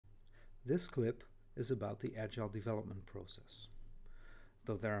This clip is about the Agile development process.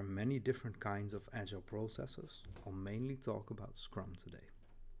 Though there are many different kinds of Agile processes, I'll mainly talk about Scrum today.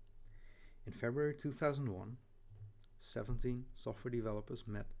 In February 2001, 17 software developers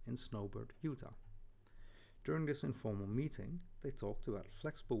met in Snowbird, Utah. During this informal meeting, they talked about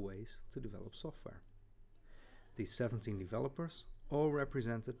flexible ways to develop software. These 17 developers all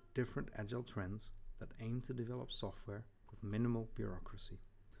represented different Agile trends that aim to develop software with minimal bureaucracy.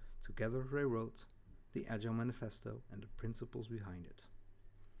 Together they wrote the Agile Manifesto and the principles behind it.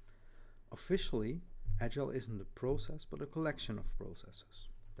 Officially, Agile isn't a process but a collection of processes.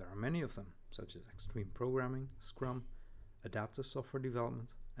 There are many of them, such as extreme programming, Scrum, adaptive software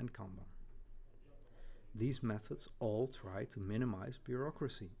development, and Kanban. These methods all try to minimize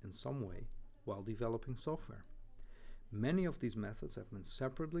bureaucracy in some way while developing software. Many of these methods have been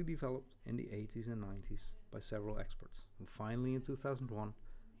separately developed in the 80s and 90s by several experts, who finally in 2001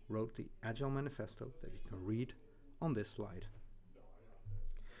 wrote the Agile Manifesto that you can read on this slide.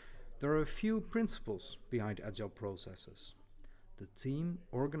 There are a few principles behind Agile processes. The team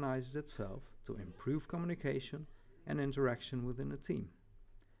organizes itself to improve communication and interaction within a team.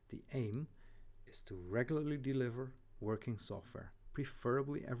 The aim is to regularly deliver working software,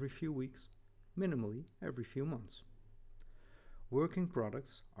 preferably every few weeks, minimally every few months. Working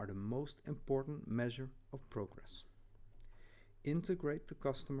products are the most important measure of progress. Integrate the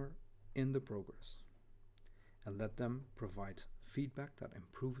customer in the progress and let them provide feedback that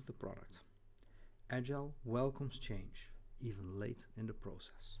improves the product. Agile welcomes change, even late in the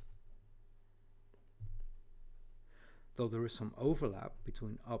process. Though there is some overlap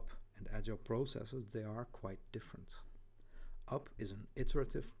between UP and Agile processes, they are quite different. UP is an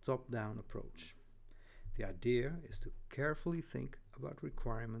iterative top-down approach. The idea is to carefully think about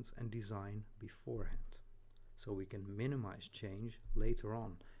requirements and design beforehand, so we can minimize change later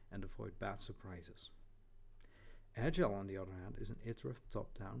on and avoid bad surprises. Agile, on the other hand, is an iterative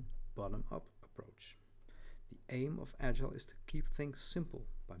top-down, bottom-up approach. The aim of Agile is to keep things simple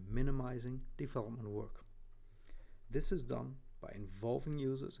by minimizing development work. This is done by involving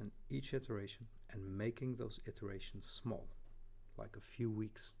users in each iteration and making those iterations small, like a few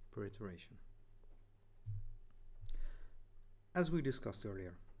weeks per iteration. As we discussed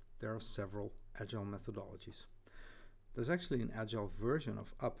earlier, there are several Agile methodologies. There's actually an Agile version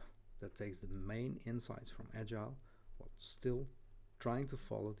of UP that takes the main insights from Agile while still trying to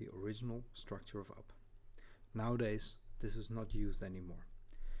follow the original structure of UP. Nowadays, this is not used anymore.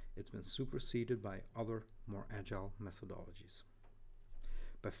 It's been superseded by other, more Agile methodologies.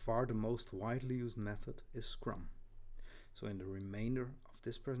 By far the most widely used method is Scrum. So in the remainder of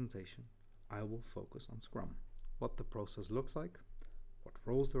this presentation, I will focus on Scrum, what the process looks like, what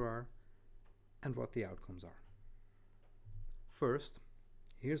roles there are, and what the outcomes are. First,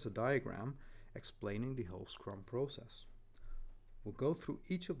 here's a diagram explaining the whole Scrum process. We'll go through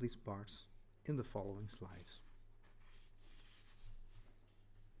each of these parts in the following slides.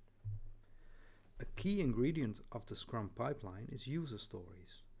 A key ingredient of the Scrum pipeline is user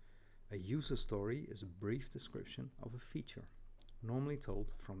stories. A user story is a brief description of a feature, normally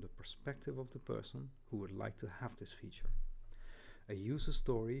told from the perspective of the person who would like to have this feature. A user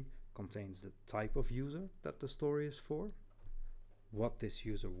story contains the type of user that the story is for, what this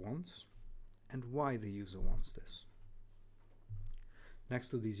user wants, and why the user wants this. Next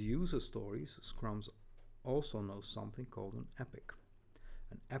to these user stories, Scrum also knows something called an epic.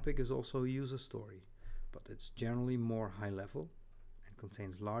 An epic is also a user story, but it's generally more high level and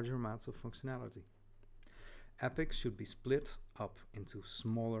contains larger amounts of functionality. Epics should be split up into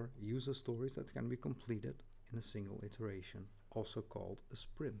smaller user stories that can be completed in a single iteration, also called a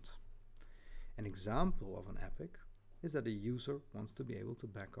sprint. An example of an epic is that a user wants to be able to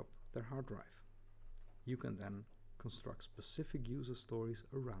back up their hard drive. You can then construct specific user stories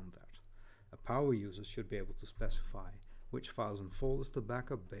around that. A power user should be able to specify which files and folders to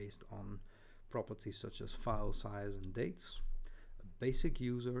back up based on properties such as file size and dates. A basic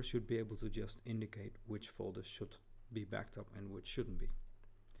user should be able to just indicate which folders should be backed up and which shouldn't be.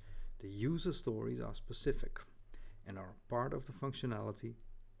 The user stories are specific and are part of the functionality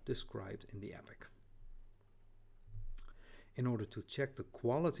described in the epic. In order to check the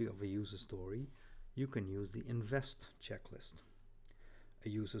quality of a user story, you can use the INVEST checklist. A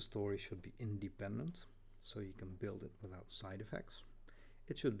user story should be independent, so you can build it without side effects.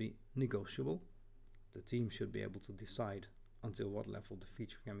 It should be negotiable. The team should be able to decide until what level the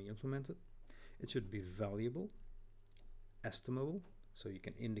feature can be implemented. It should be valuable, estimable, so you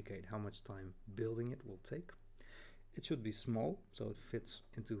can indicate how much time building it will take. It should be small, so it fits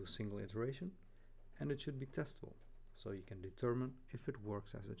into a single iteration. And it should be testable, so you can determine if it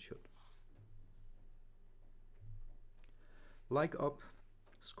works as it should. Like up,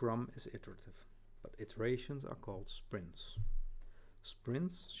 Scrum is iterative, but iterations are called sprints.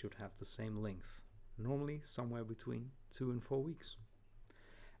 Sprints should have the same length, normally somewhere between 2 and 4 weeks.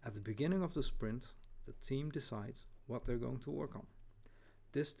 At the beginning of the sprint, the team decides what they're going to work on.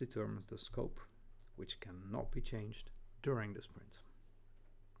 This determines the scope, which cannot be changed during the sprint.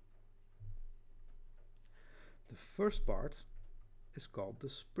 The first part is called the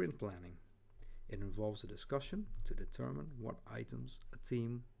sprint planning. It involves a discussion to determine what items a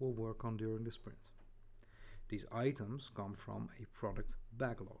team will work on during the sprint. These items come from a product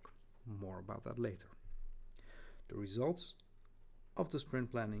backlog. More about that later. The results of the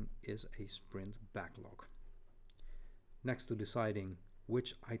sprint planning is a sprint backlog. Next to deciding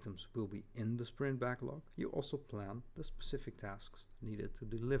which items will be in the sprint backlog, you also plan the specific tasks needed to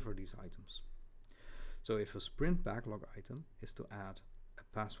deliver these items. So if a sprint backlog item is to add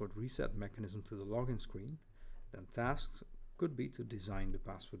a password reset mechanism to the login screen, then tasks could be to design the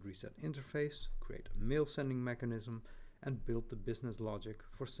password reset interface, create a mail sending mechanism, and build the business logic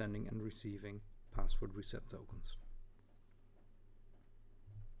for sending and receiving password reset tokens.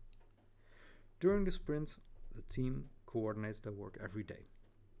 During the sprint, the team coordinates their work every day.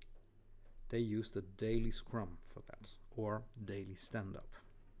 They use the daily Scrum for that, or daily stand-up.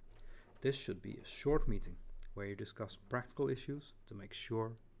 This should be a short meeting where you discuss practical issues to make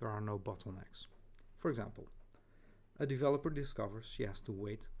sure there are no bottlenecks. For example, a developer discovers she has to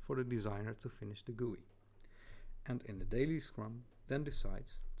wait for the designer to finish the GUI, and in the daily Scrum then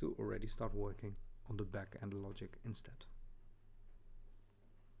decides to already start working on the back-end logic instead.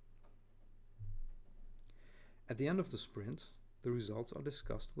 At the end of the sprint, the results are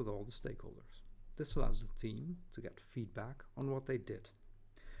discussed with all the stakeholders. This allows the team to get feedback on what they did,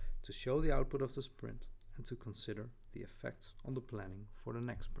 to show the output of the sprint, and to consider the effects on the planning for the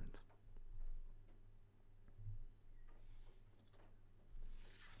next sprint.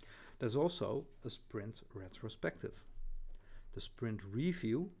 There's also a sprint retrospective. The sprint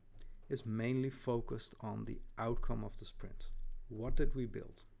review is mainly focused on the outcome of the sprint. What did we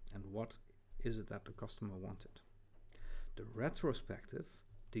build, and what is it that the customer wanted? The retrospective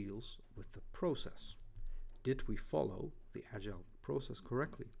deals with the process. Did we follow the Agile process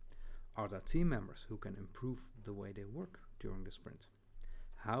correctly? Are there team members who can improve the way they work during the sprint?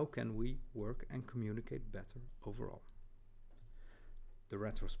 How can we work and communicate better overall? The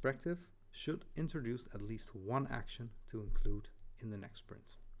retrospective should introduce at least one action to include in the next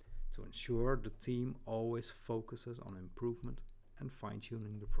sprint, to ensure the team always focuses on improvement and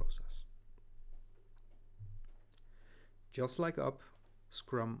fine-tuning the process. Just like up,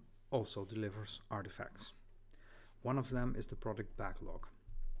 Scrum also delivers artifacts. One of them is the product backlog.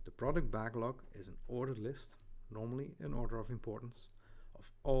 The product backlog is an ordered list, normally in order of importance, of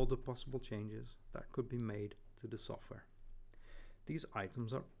all the possible changes that could be made to the software. These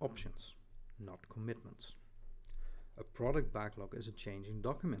items are options, not commitments. A product backlog is a changing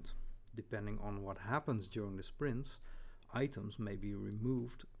document. Depending on what happens during the sprints, items may be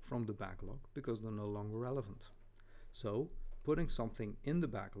removed from the backlog because they're no longer relevant. So, putting something in the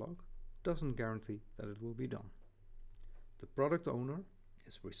backlog doesn't guarantee that it will be done. The product owner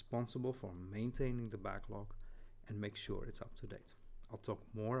is responsible for maintaining the backlog and make sure it's up to date. I'll talk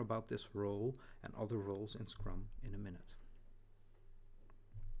more about this role and other roles in Scrum in a minute.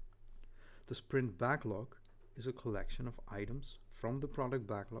 The sprint backlog is a collection of items from the product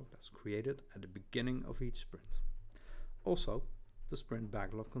backlog that's created at the beginning of each sprint. Also, the sprint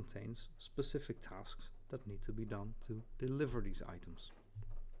backlog contains specific tasks that need to be done to deliver these items.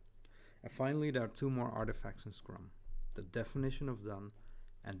 And finally, there are two more artifacts in Scrum: the definition of done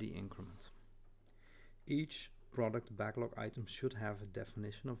and the increment. Each product backlog item should have a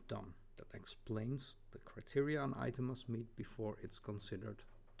definition of done that explains the criteria an item must meet before it's considered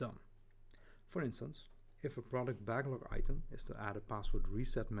done. For instance, if a product backlog item is to add a password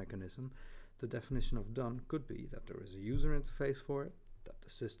reset mechanism, the definition of done could be that there is a user interface for it, that the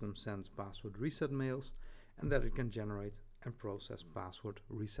system sends password reset mails, and that it can generate and process password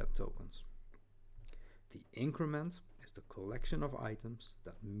reset tokens. The increment is the collection of items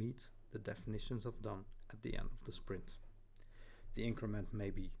that meet the definitions of done at the end of the sprint. The increment may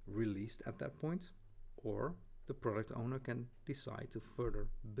be released at that point, or the product owner can decide to further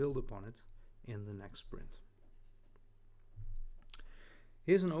build upon it in the next sprint.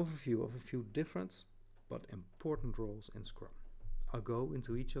 Here's an overview of a few different but important roles in Scrum. I'll go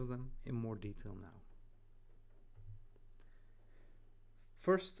into each of them in more detail now.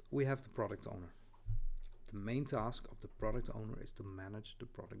 First, we have the product owner. The main task of the product owner is to manage the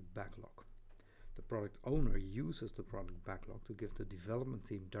product backlog. The product owner uses the product backlog to give the development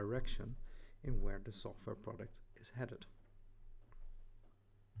team direction in where the software product is headed.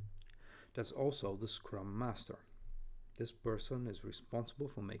 There's also the Scrum Master. This person is responsible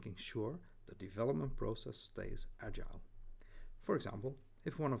for making sure the development process stays agile. For example,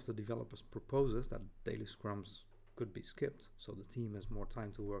 if one of the developers proposes that daily scrums could be skipped so the team has more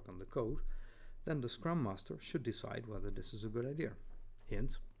time to work on the code, then the Scrum Master should decide whether this is a good idea.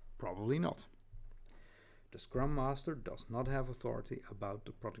 Hint, probably not. The Scrum Master does not have authority about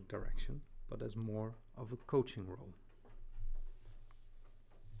the product direction, but has more of a coaching role.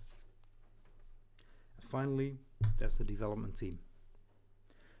 And finally, there's the development team.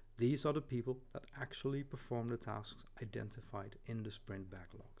 These are the people that actually perform the tasks identified in the sprint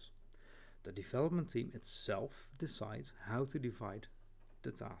backlogs. The development team itself decides how to divide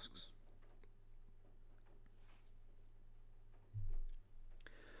the tasks.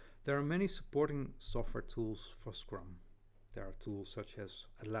 There are many supporting software tools for Scrum. There are tools such as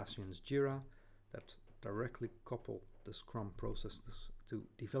Atlassian's Jira that directly couple the Scrum processes to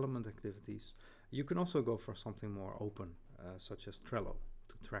development activities. You can also go for something more open, such as Trello,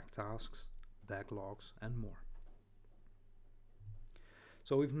 to track tasks, backlogs, and more.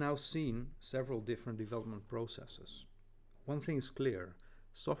 So we've now seen several different development processes. One thing is clear,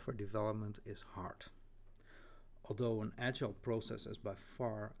 software development is hard. Although an agile process is by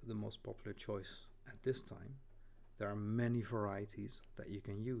far the most popular choice at this time, there are many varieties that you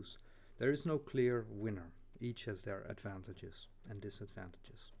can use. There is no clear winner. Each has their advantages and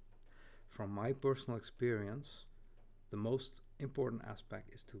disadvantages. From my personal experience, the most important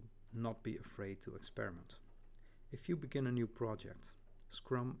aspect is to not be afraid to experiment. If you begin a new project,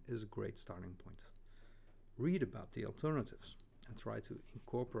 Scrum is a great starting point. Read about the alternatives and try to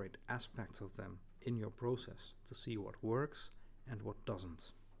incorporate aspects of them in your process to see what works and what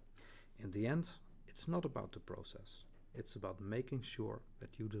doesn't. In the end, it's not about the process. It's about making sure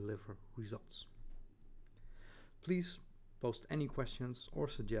that you deliver results. Please post any questions or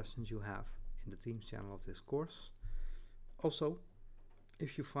suggestions you have in the Teams channel of this course. Also,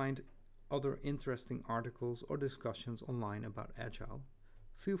 if you find other interesting articles or discussions online about Agile,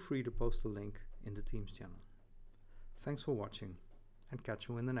 feel free to post a link in the Teams channel. Thanks for watching and catch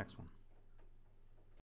you in the next one.